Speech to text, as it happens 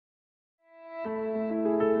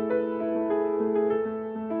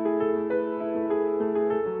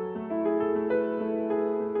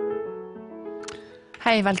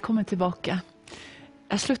Hei, velkommen tilbake.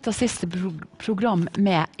 Jeg sluttet siste program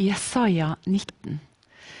med Jesaja 19.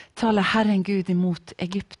 Taler Herren Gud imot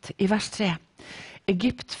Egypt i vers 3.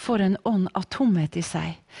 Egypt får en ånd av tomhet i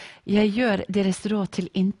seg. Jeg gjør deres råd til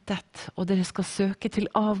intet, og dere skal søke til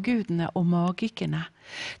avgudene og magikerne,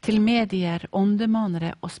 til medier,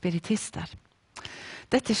 åndemanere og spiritister.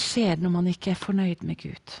 Dette skjer når man ikke er fornøyd med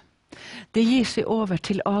Gud. Det gir seg over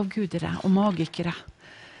til avgudere og magikere,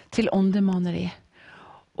 til åndemaneri.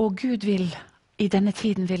 Og Gud vil i denne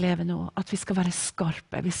tiden vi lever nå, at vi skal være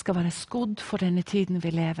skarpe, vi skal være skodd for denne tiden vi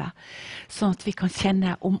lever, sånn at vi kan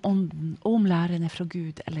kjenne om ånden og om lærerne fra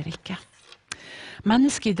Gud eller ikke.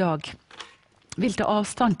 Mennesket i dag vil ta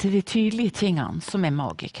avstand til de tydelige tingene som er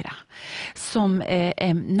magikere, som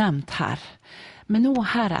er nevnt her. Men nå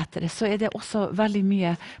heretter så er det også veldig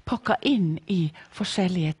mye pakket inn i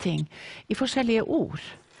forskjellige ting, i forskjellige ord.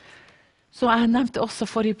 Så jeg nevnte også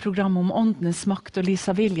forrige program om åndenes makt og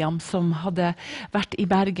Lisa William som hadde vært i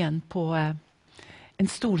Bergen på en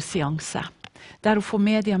stor seanse. Der hun får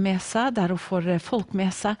media med seg, der hun får folk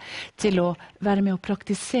med seg til å være med å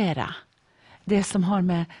praktisere det som har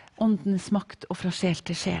med åndenes makt og fra sjel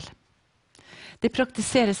til sjel. Det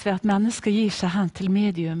praktiseres ved at mennesker gir seg hen til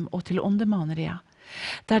medium og til åndemanerier,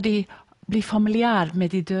 der de blir familiær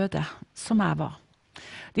med de døde, som jeg var.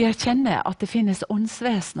 De erkjenner at det finnes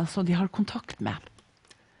åndsvesener som de har kontakt med.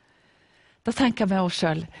 Da tenker jeg med oss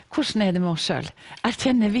selv, hvordan er det med oss selv?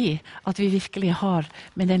 Erkjenner vi at vi virkelig har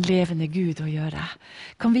med den levende Gud å gjøre?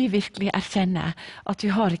 Kan vi virkelig erkjenne at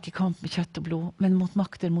vi har ikke kamp med kjøtt og blod, men mot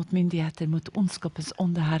makter, mot myndigheter, mot ondskapens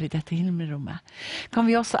ånde her i dette himmelrommet? Kan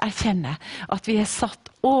vi også erkjenne at vi er satt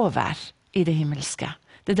over i det himmelske?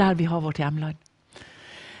 Det er der vi har vårt hjemland.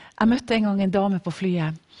 Jeg møtte en gang en dame på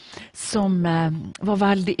flyet som var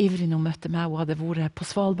veldig ivrig når hun møtte meg. Hun hadde vært på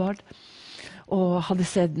Svalbard og hadde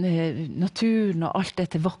sett naturen og alt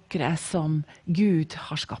dette vakre som Gud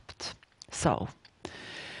har skapt, sa hun.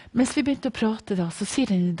 Mens vi begynte å prate da, så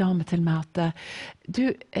sier en dame til meg at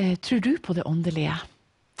tror du på det åndelige?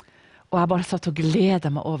 Og jeg bare satt og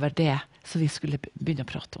gledet meg over det som vi skulle begynne å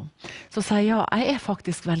prate om. Så sa jeg, ja, jeg er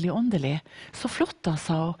faktisk veldig åndelig. Så flott da,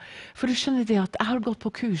 sa hun. For du skjønner det at jeg har gått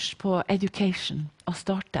på kurs på Education av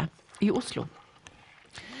Starte i Oslo.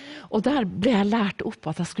 Og der ble jeg lært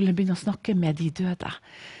opp at jeg skulle begynne å snakke med de døde.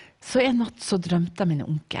 Så en natt så drømte jeg min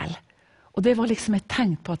onkel. Og det var liksom et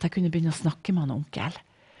tegn på at jeg kunne begynne å snakke med han onkel.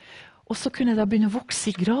 Og så kunne jeg da begynne å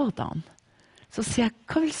vokse i gradene. Så sier jeg,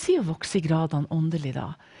 hva vil si å vokse i gradene åndelig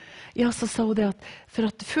da? Ja, så sa hun det at,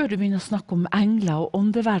 før du begynner å snakke om engler og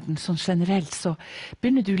åndeverden sånn generelt, så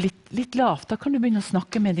begynner du litt lavt. Da kan du begynne å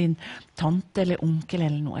snakke med din tante eller onkel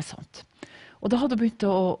eller noe sånt. Og da hadde hun begynt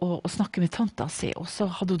å snakke med tanta si, og så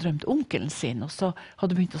hadde hun drømt onkelen sin, og så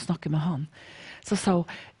hadde hun begynt å snakke med han. Så sa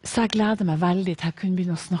hun, så jeg gleder meg veldig til jeg kunne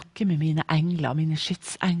begynne å snakke med mine engler, mine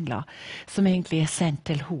skytsengler, som egentlig er sendt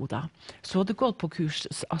til henne da. Så hun hadde gått på kurs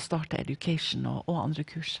av Starte Education og andre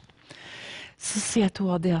kurs. Så sier jeg til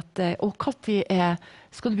henne det at, og Katti,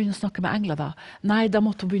 skal du begynne å snakke med engler da? Nei, da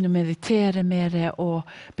måtte hun begynne å meditere mer og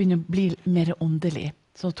begynne å bli mer åndelig,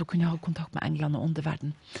 så at hun kunne ha kontakt med englene og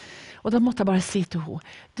åndeverden. Og da måtte jeg bare si til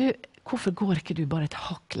henne, hvorfor går ikke du bare et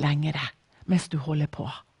hakk lengre mens du holder på?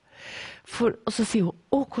 Og så sier hun,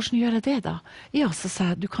 hvordan gjør jeg det da? Ja, så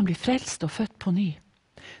sier jeg, du kan bli frelst og født på ny.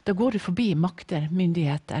 Da går du forbi makter,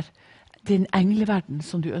 myndigheter, din engleverden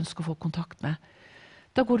som du ønsker å få kontakt med.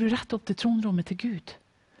 Da går du rett opp til tronrommet til Gud.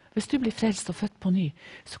 Hvis du blir frelst og født på ny,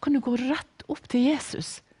 så kan du gå rett opp til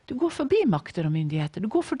Jesus. Du går forbi makter og myndigheter.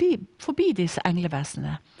 Du går forbi disse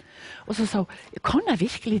englevesenene. Og så sa hun, kan jeg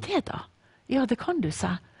virkelig det da? Ja, det kan du,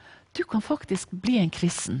 sa jeg. Du kan faktisk bli en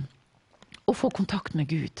kristen og få kontakt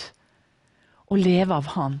med Gud. Og leve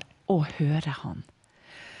av han og høre han.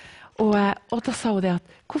 Og da sa hun det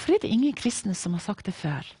at, hvorfor er det ingen kristne som har sagt det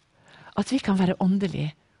før? At vi kan være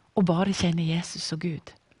åndelige og bare kjenne Jesus og Gud,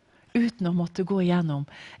 uten å måtte gå gjennom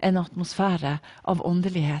en atmosfære av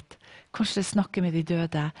åndelighet, kanskje snakke med de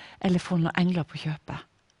døde, eller få noen engler på kjøpet.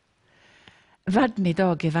 Verden i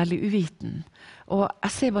dag er veldig uviten, og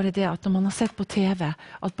jeg ser bare det at når man har sett på TV,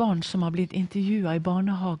 at barn som har blitt intervjuet i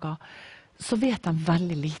barnehager, så vet de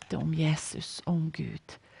veldig lite om Jesus og om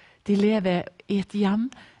Gud. De lever i et hjem,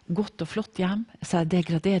 godt og flott hjem, så jeg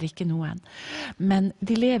degraderer ikke noen. Men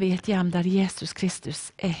de lever i et hjem der Jesus Kristus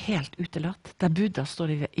er helt utelatt, der Buddha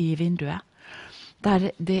står i vinduet, der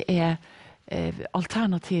det er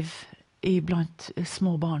alternativ blant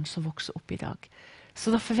små barn som vokser opp i dag.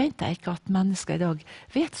 Så da forventer jeg ikke at mennesker i dag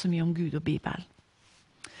vet så mye om Gud og Bibelen.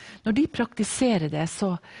 Når de praktiserer det,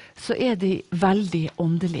 så er de veldig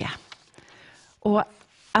åndelige. Og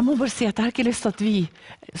Jeg må bare si at jeg har ikke lyst til at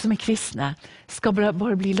vi som kristne skal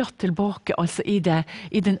bare bli latt tilbake altså i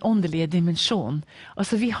den åndelige dimensjonen.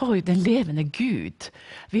 Altså vi har jo den levende Gud.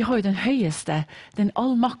 Vi har jo den høyeste, den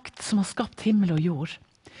allmakt som har skapt himmel og jord.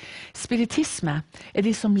 Spiritisme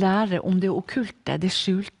de som lærer om det okkulte, det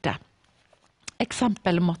skjulte.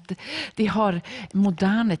 Eksempel om at de har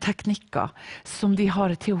moderne teknikker som de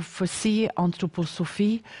har teofasi,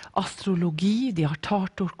 antroposofi, astrologi, de har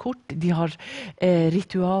tartorkort, de har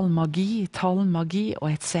ritualmagi, tallmagi og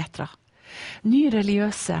etc. Nye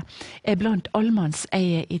religiøse blant allmanns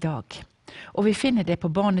eie i dag. Og vi finner det på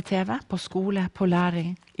barne-TV, på skole, på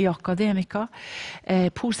læring, i akademika,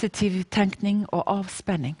 positiv tenkning og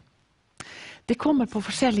avspenning. Det kommer på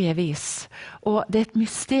forskjellige vis, og det et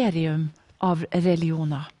mysterium av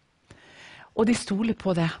religioner. Og de stoler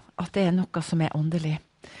på det, at det noe som åndelig.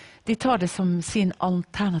 De tar det som sin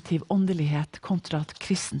alternativ åndelighet kontra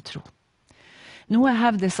kristen tro. Noe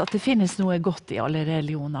hevdes at det finnes noe godt i alle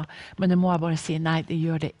religioner, men det må jeg bare si, nei, det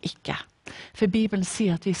gjør det ikke. For Bibelen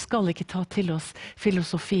sier at vi skal ikke ta til oss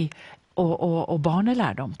filosofi og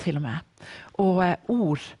barnelærdom til og med, og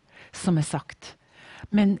ord som sagt.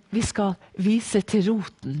 Men vi skal vise til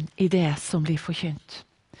roten i det som blir forkynt.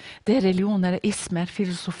 Det religioner, ismer,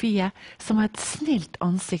 filosofier som har et snilt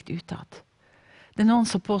ansikt utad. Det noen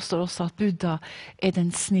som påstår også at Buddha den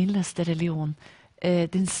snilleste religion,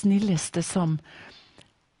 den snilleste som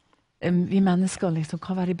vi mennesker liksom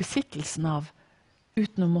kan være i besittelsen av,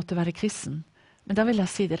 uten å måtte være kristen. Men da vil jeg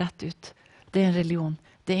si det rett ut. Det en religion,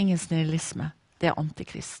 det ingen snillisme, det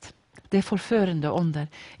antikrist. Det forførende ånder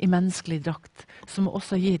i menneskelig drakt, som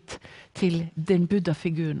også har gitt til den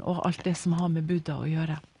Buddha-figuren og alt det som har med Buddha å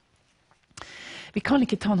gjøre. Vi kan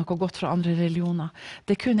ikke ta noe godt fra andre religioner.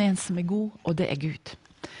 Det kun en som god, og det Gud.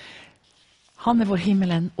 Han vår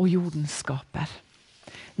himmelen og jordens skaper.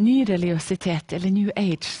 Ny religiøsitet, eller New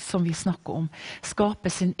Age, som vi snakker om,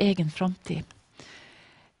 skaper sin egen framtid.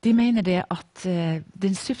 De mener det at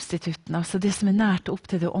den substitutten, altså det som nært opp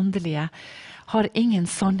til det åndelige, har ingen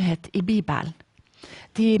sannhet i Bibelen.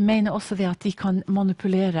 De mener også det at de kan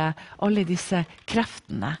manipulere alle disse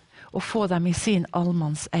kreftene og få dem i sin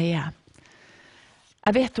allmanns eie.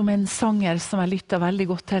 Jeg vet om en sanger som jeg lyttet veldig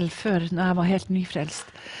godt til før, når jeg var helt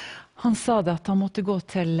nyfrelst. Han sa det at han måtte gå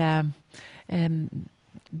til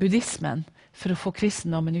buddhismen for å få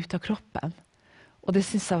kristendommen ut av kroppen. Og det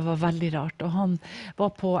synes jeg var veldig rart. Og han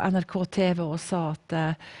var på NRK TV og sa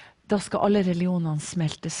at da skal alle religionene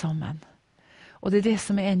smelte sammen. Og det det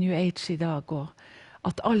som New Age i dag, og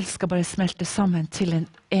at alle skal bare smelte sammen til en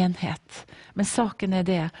enhet. Men saken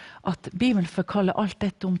det at Bibelen forkaller alt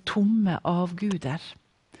dette om tomme avguder.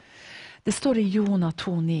 Det står i Jonah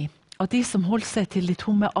 2,9 at de som holder seg til de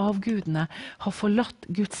tomme avgudene har forlatt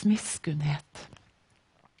Guds miskunnhet.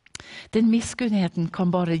 Den miskunnheten kan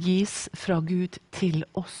bare gis fra Gud til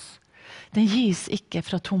oss. Den gis ikke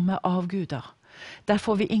fra tomme avguder. Der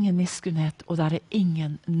får vi ingen miskunnhet, og der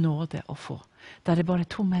ingen nåde å få. Der bare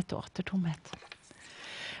tomhet og atter tomhet.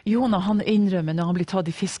 Jonah han innrømmer når han blir tatt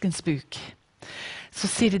i fiskens buk. Så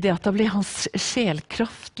sier det at da ble hans sjel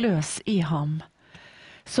kraftløs i ham.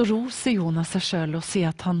 Så roser Jonah seg selv og sier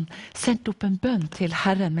at han sendte opp en bønn til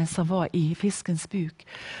Herren mens han var i fiskens buk,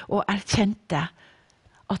 og erkjente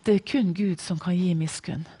at det kun Gud som kan gi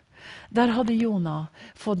miskunn. Der hadde Jonah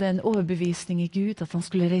fått en overbevisning i Gud at han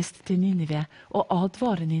skulle reise til Ninive og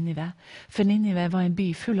advare Ninive, for Ninive var en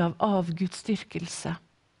by full av avgudsdyrkelse.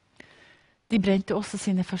 De brente også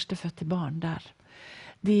sine førstefødte barn der.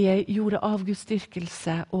 De gjorde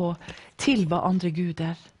avgudsdyrkelse og tilba andre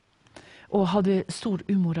guder, og hadde stor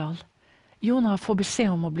umoral. Jonah får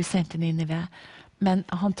beskjed om å bli sendt til Ninive, men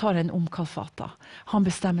han tar en omkalfata. Han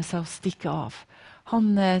bestemmer seg å stikke av.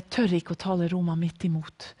 Han tør ikke å tale Roma midt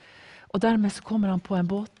imot. Og dermed så kommer han på en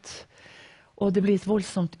båt, og det blir et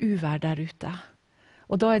voldsomt uvær der ute.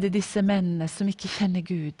 Og da det disse mennene som ikke kjenner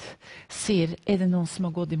Gud, sier, det noen som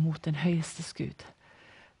har gått imot den høyestes Gud?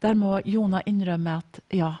 Der må Jonah innrømme at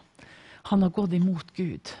ja, han har gått imot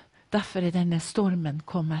Gud. Derfor denne stormen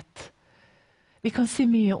kommet. Vi kan si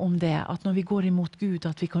mye om det, at når vi går imot Gud,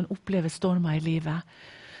 at vi kan oppleve stormer i livet.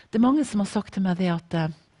 Det mange som har sagt til meg det at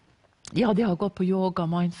ja, de har gått på yoga,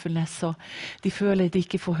 mindfulness, og de føler de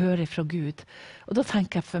ikke får høre fra Gud. Og da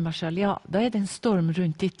tenker jeg for meg selv, ja, da det en storm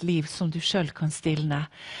rundt ditt liv som du selv kan stilne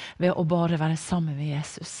ved å bare være sammen med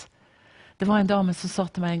Jesus. Det var en dame som sa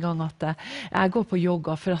til meg en gang at jeg går på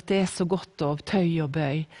yoga for at det så godt å tøye og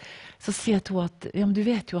bøy. Så sier hun at ja, men du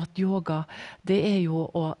vet jo at yoga, det jo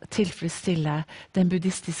å tilfredsstille den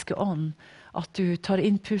buddhistiske ånd. At du tar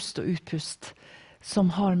innpust og utpust, som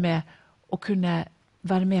har med å kunne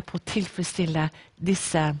være med på å tilfredsstille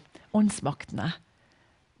disse åndsmaktene.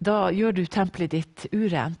 da gjør du tempelet ditt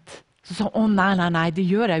urent. Så sa hun, nei, det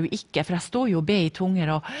gjør jeg jo ikke, for jeg står jo og ber i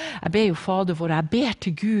tunger, og jeg ber jo Fader vår, jeg ber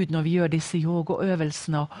til Gud når vi gjør disse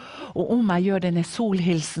yogaøvelsene, og om jeg gjør denne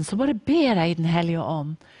solhilsen, så bare ber jeg i den hellige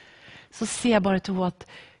ånd. Så sier jeg bare til henne at,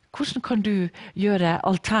 hvordan kan du gjøre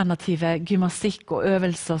alternative gymnastikk og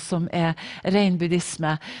øvelser som ren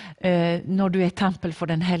buddhisme når du i tempel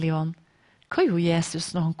for den hellige ånd? Hva gjorde Jesus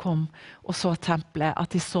når han kom og så tempelet,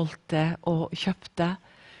 at de solgte og kjøpte?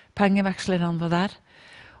 Pengevekslerne var der.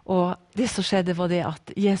 Og det som skjedde var det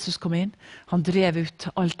at Jesus kom inn, han drev ut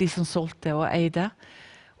alt de som solgte og eide,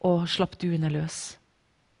 og slapp duene løs.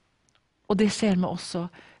 Og det skjer med også,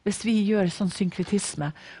 hvis vi gjør sånn synkretisme,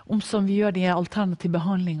 som vi gjør det i alternativ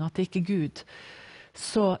behandling, at det ikke er Gud,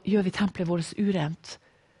 så gjør vi tempelet vårt urent.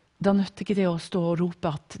 Da nytter ikke det å stå og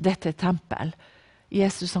rope at dette er tempel.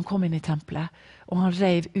 Jesus han kom inn i tempelet, og han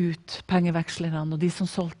rev ut pengevekslerne, og de som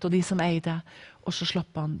solgte og de som eide, og så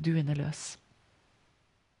slapp han duene løs.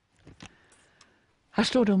 Her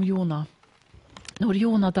står det om Jonah. Når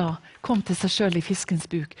Jonah da kom til seg selv i fiskens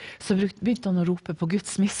buk, så begynte han å rope på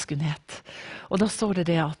Guds miskunnhet. Og da står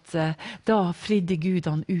det at da fridde Gud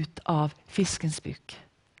han ut av fiskens buk.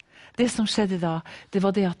 Det som skjedde da, det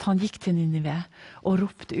var det at han gikk til Ninive og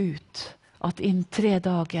ropte ut at innen 3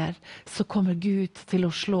 dager så kommer Gud til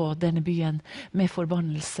å slå denne byen med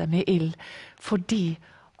forbannelse, med ild, fordi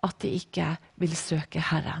at de ikke vil søke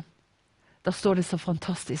Herren. Da står det så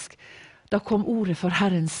fantastisk. Da kom ordet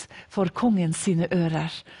for kongen sine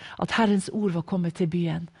ører, at Herrens ord var kommet til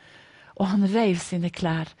byen. Og han reiv sine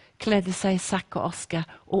klær, kledde seg i sekk og aske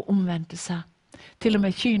og omvendte seg. Til og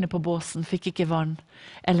med kyrne på båsen fikk ikke vann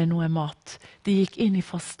eller noe mat. De gikk inn i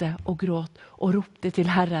faste og gråt og ropte til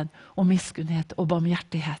Herren om miskunnhet og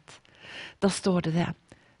barmhjertighet. Da står det.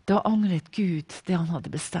 Da angret Gud det han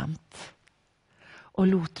hadde bestemt, og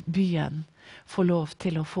lot byen få lov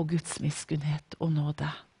til å få Guds miskunnhet og nåde.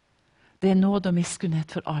 Det er nåde og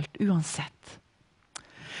miskunnhet for alt, uansett.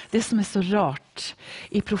 Det som er så rart,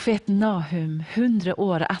 i profeten Nahum, 100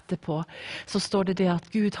 år etterpå, så står det at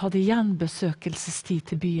Gud hadde igjen besøkelsestid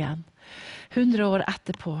til byen. 100 år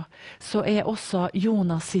etterpå, så er også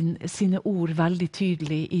Jonas sine ord veldig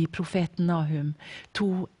tydelige i profeten Nahum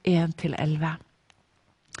 2, 1-11.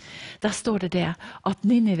 Der står det at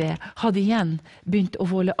Ninive hadde igjen begynt å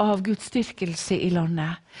volde avgudsdyrkelse i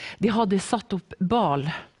landet. De hadde satt opp Baal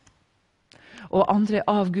og andre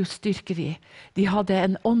avgudsdyrkeri. De hadde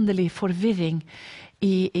en åndelig forvirring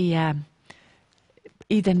i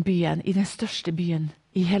den byen, i den største byen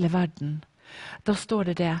i hele verden. Da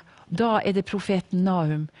står det da er det profeten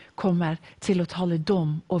Nahum kommer til å tale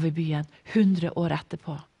dom over byen 100 år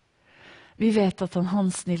etterpå. Vi vet at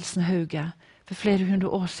Hans Nilsen Hauge for flere 100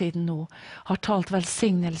 år siden nå har talt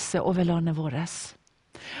velsignelse over landet vårt.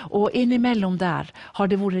 Og innimellom der har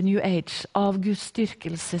det vært New Age,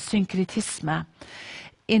 avgudsdyrkelse, synkretisme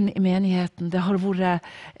inn i menigheten. Det har vært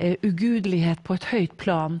ugudelighet på et høyt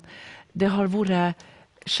plan. Det har vært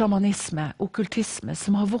sjamanisme, okkultisme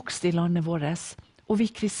som har vokst i landet vårt. Og vi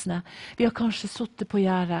kristne, vi har kanskje suttet på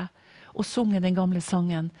gjerdet og sunget den gamle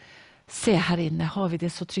sangen. Se her inne, har vi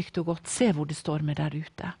det så trygt og godt. Se hvor det stormer der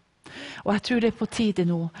ute. Og jeg tror det er på tide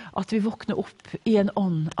nå at vi våkner opp i en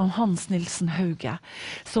ånd av Hans Nilsen Hauge,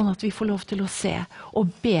 sånn at vi får lov til å se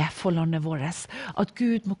og be for landet vårt, at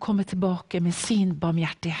Gud må komme tilbake med sin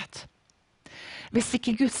barmhjertighet. Hvis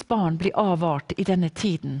ikke Guds barn blir avvart i denne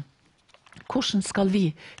tiden, hvordan skal vi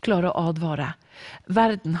klare å advare?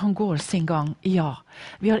 Verden, han går sin gang, ja.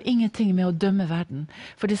 Vi har ingenting med å dømme verden,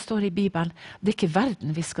 for det står i Bibelen, det er ikke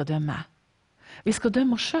verden vi skal dømme. Vi skal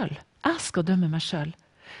dømme oss selv. Jeg skal dømme meg selv.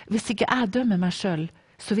 Hvis ikke jeg dømmer meg selv,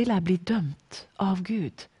 så vil jeg bli dømt av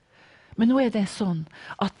Gud. Men nå er det sånn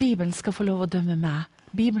at Bibelen skal få lov å dømme meg.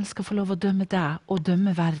 Bibelen skal få lov å dømme deg og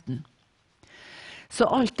dømme verden. Så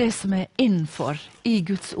alt det som er innenfor i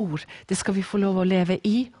Guds ord, det skal vi få lov å leve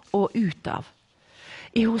i og ut av.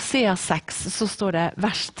 I Hosea 6 så står det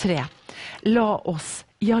vers 3. La oss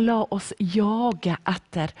jage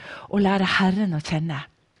etter og lære Herren å kjenne.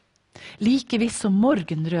 Like visst som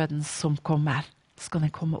morgenrøden som kommer, skal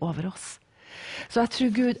den komme over oss. Så jeg tror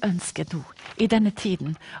Gud ønsker nå, i denne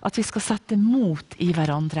tiden, at vi skal sette mot i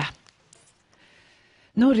hverandre.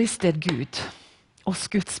 Nå ryster Gud, oss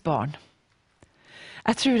Guds barn.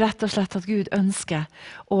 Jeg tror rett og slett at Gud ønsker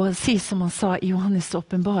å si som han sa i Johannes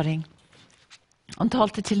åpenbaring. Han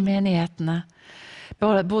talte til menighetene,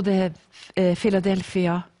 både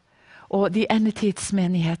Philadelphia og de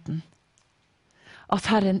endetidsmenigheten,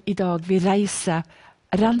 at Herren i dag vil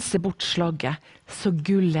rense bort slagget, så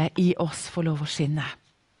gullet i oss får lov å skinne.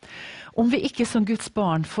 Om vi ikke som Guds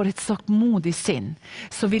barn får et saktmodig sinn,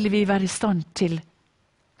 så ville vi være i stand til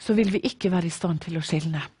så vil vi ikke være i stand til å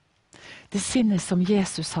skilne. Det sinnet som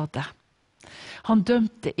Jesus hadde. Han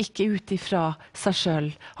dømte ikke ut ifra seg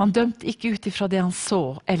selv. Han dømte ikke ut ifra det han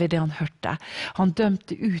så eller det han hørte. Han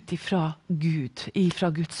dømte ut ifra Gud, ifra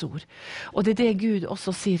Guds ord. Og det er det Gud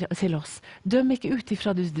også sier til oss. Døm ikke ut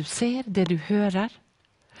ifra det du ser, det du hører,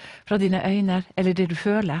 fra dine øyne eller det du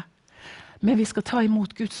føler. Men vi skal ta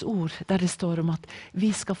imot Guds ord der det står om at vi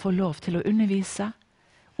skal få lov til å undervise,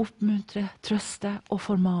 oppmuntre, trøste og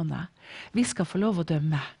formane. Vi skal få lov å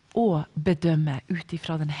dømme og bedømme ut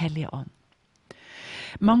ifra den hellige ånd.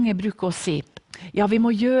 Mange bruker å si, ja, vi må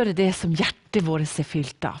gjøre det som hjertet vårt er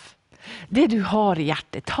fylt av. Det du har i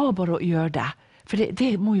hjertet, ta bare og gjør det. For det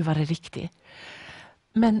må jo være riktig.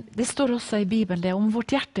 Men det står også i Bibelen det, om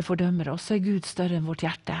vårt hjerte fordømmer oss, så er Gud større enn vårt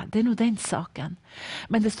hjerte. Det er nå den saken.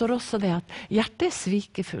 Men det står også det at hjertet er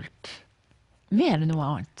svikefullt. Mer enn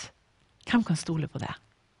noe annet. Hvem kan stole på det?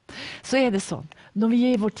 Så er det sånn, når vi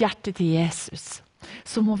gir vårt hjerte til Jesus,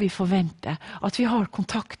 så må vi forvente at vi har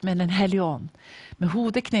kontakt med den hellige ånd, med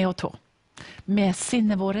hode, kne og tå, med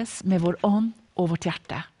sinnet vårt, med vår ånd og vårt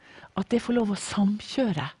hjerte. At det får lov å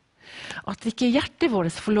samkjøre. At ikke hjertet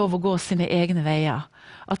vårt får lov å gå sine egne veier.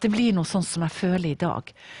 At det blir noe sånn som jeg føler i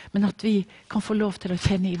dag. Men at vi kan få lov til å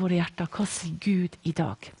kjenne i våre hjerter, hva sier Gud i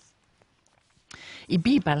dag? I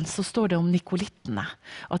Bibelen så står det om nikolittene,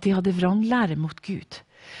 at de hadde vranglære mot Gud.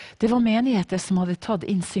 Det var menigheter som hadde tatt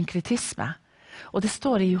inn synkretisme. Og det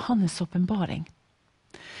står i Johannes åpenbaring.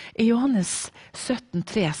 I Johannes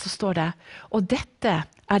 17,3 så står det, og dette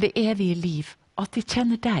er det evige liv, at de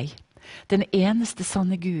kjenner deg, den eneste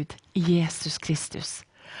sanne Gud, Jesus Kristus.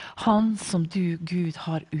 Han som du, Gud,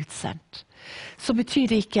 har utsendt. Så betyr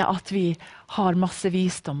det ikke at vi har masse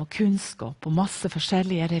visdom og kunnskap og masse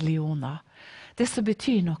forskjellige religioner. Det som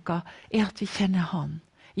betyr noe er at vi kjenner han,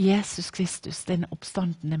 Jesus Kristus, den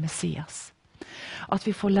oppstandende Messias. At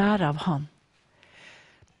vi får lære av han.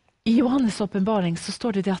 I Johannes åpenbaring så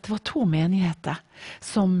står det at det var 2 menigheter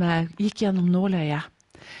som gikk gjennom nåløyet.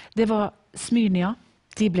 Det var Smyrnia,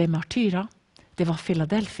 de ble martyrer. Det var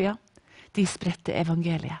Philadelphia, de spredte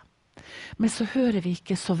evangeliet. Men så hører vi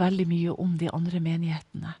ikke så veldig mye om de andre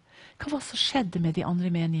menighetene. Hva var det som skjedde med de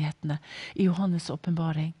andre menighetene i Johannes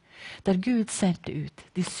åpenbaring? Der Gud sendte ut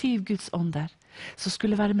de 7 Guds ånder, som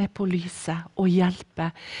skulle være med på å lyse og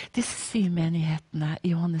hjelpe disse 7 menighetene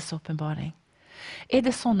i Johannes åpenbaring. Er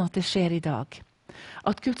det sånn at det skjer i dag?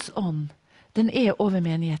 At Guds ånd, den er over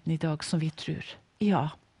menigheten i dag som vi tror? Ja.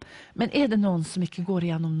 Men er det noen som ikke går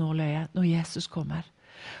gjennom nåløyet når Jesus kommer?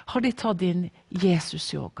 Har de tatt inn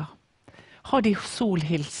Jesus-yoga? Har de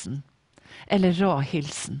solhilsen? Eller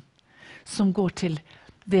ra-hilsen? Som går til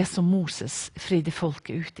det som Moses fridde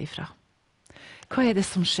folket ut ifra. Hva er det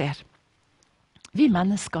som skjer? Vi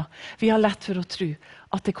mennesker, vi har lett for å tro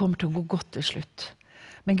at det kommer til å gå godt til slutt.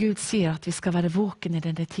 Men Gud sier at vi skal være våken i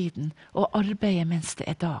denne tiden og arbeide mens det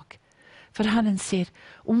er dag. For Herren sier,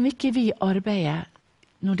 om ikke vi arbeider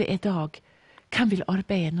når det er dag, hvem vil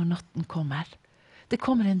arbeide når natten kommer? Det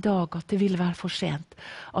kommer en dag at det vil være for sent,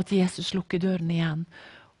 at Jesus lukker døren igjen,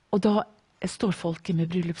 og da står folket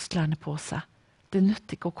med bryllupsklærne på seg. Det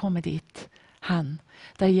nytter ikke å komme dit hen,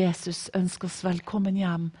 der Jesus ønsker oss velkommen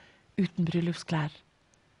hjem uten bryllupsklær.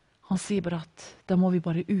 Han sier bare at da må vi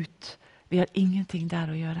bare ut. Vi har ingenting der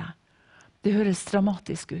å gjøre. Det høres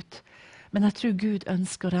dramatisk ut, men jeg tror Gud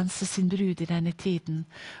ønsker å rense sin brud i denne tiden,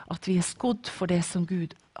 at vi er skodd for det som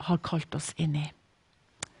Gud har kalt oss inn i.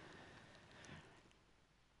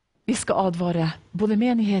 Vi skal advare både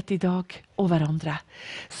menighet i dag og hverandre,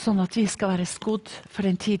 sånn at vi skal være skodd for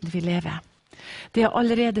den tiden vi lever. Det har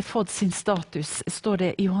allerede fått sin status, står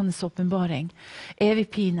det i Johannes åpenbaring. Evig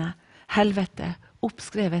pine, helvete,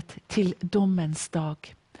 oppskrevet til dommens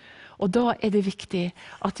dag. Og da er det viktig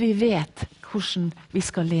at vi vet hvordan vi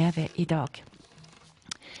skal leve i dag.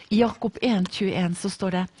 I Jakob 1,21 så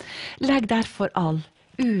står det, legg derfor all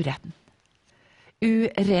uretten,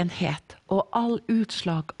 urenhet og all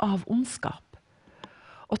utslag av ondskap.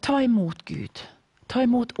 Og ta imot Gud, ta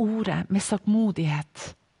imot ordet med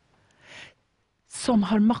saktmodighet, som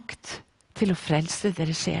har makt til å frelse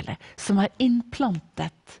deres sjele, som er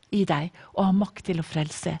innplantet i deg og har makt til å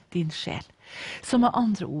frelse din sjel. Så med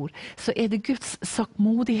andre ord, så er det Guds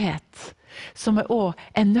saktmodighet som er også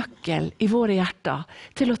en nøkkel i våre hjerter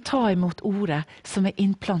til å ta imot ordet som er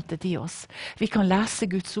innplantet i oss. Vi kan lese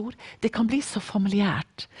Guds ord, det kan bli så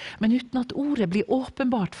familiært, men uten at ordet blir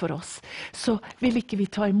åpenbart for oss, så vil ikke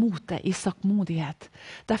vi ta imot det i saktmodighet.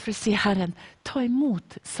 Derfor sier Herren, ta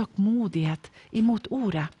imot saktmodighet imot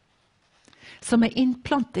ordet, som er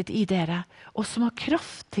innplantet i dere, og som har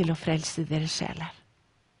kraft til å frelse deres sjeler.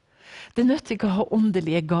 Det nytter ikke å ha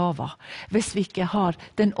åndelige gaver hvis vi ikke har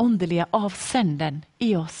den åndelige avsenderen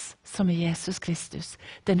i oss, som er Jesus Kristus,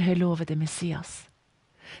 den høylovede Messias.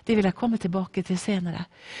 Det vil jeg komme tilbake til senere,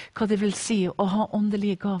 hva det vil si å ha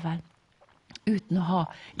åndelige gaver uten å ha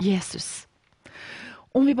Jesus.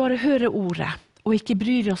 Om vi bare hører ordet, og ikke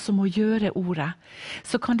bryr oss om å gjøre ordet,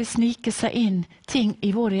 så kan det snike seg inn ting i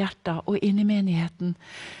våre hjerter og inn i menigheten,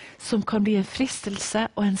 som kan bli en fristelse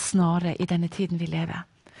og en snare i denne tiden vi lever.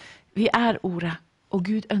 Vi er ordet, og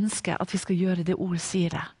Gud ønsker at vi skal gjøre det ordet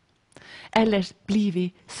sier det. Ellers blir vi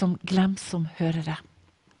som glemsom hørere.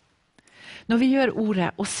 Når vi gjør ordet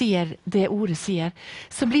og sier det ordet sier,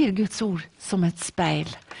 så blir Guds ord som et speil.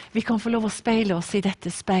 Vi kan få lov å speile oss i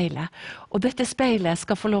dette speilet, og dette speilet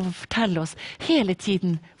skal få lov å fortelle oss hele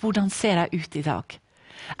tiden hvordan ser jeg ut i dag.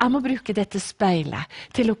 Jeg må bruke dette speilet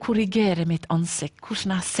til å korrigere mitt ansikt,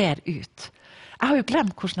 hvordan jeg ser ut. Jeg har jo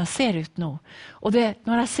glemt hvordan jeg ser ut nå. Og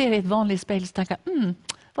når jeg ser i et vanlig speil, så tenker jeg,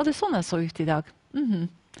 var det sånn jeg så ut i dag?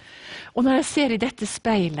 Og når jeg ser i dette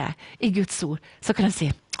speilet i Guds ord, så kan jeg si,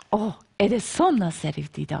 er det sånn jeg ser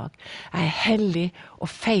ut i dag? Jeg er hellig og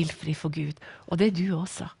feilfri for Gud, og det er du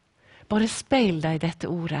også. Bare speil deg i dette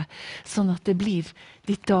ordet, sånn at det blir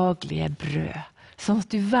ditt daglige brød. Sånn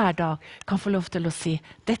at du hver dag kan få lov til å si,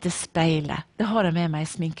 dette speilet, det har jeg med meg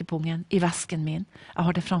i sminkepungen, i vesken min. Jeg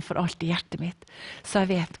har det framfor alt i hjertet mitt, så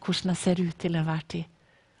jeg vet hvordan jeg ser ut til enhver tid.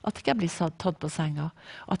 At ikke jeg blir tatt på senga,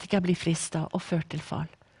 at ikke jeg blir fristet og ført til fall.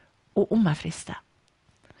 Og om jeg frister,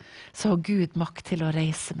 så har Gud makt til å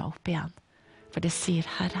reise meg opp igjen. For det sier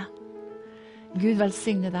Herren. Gud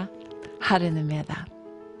velsigne deg, Herren er med deg.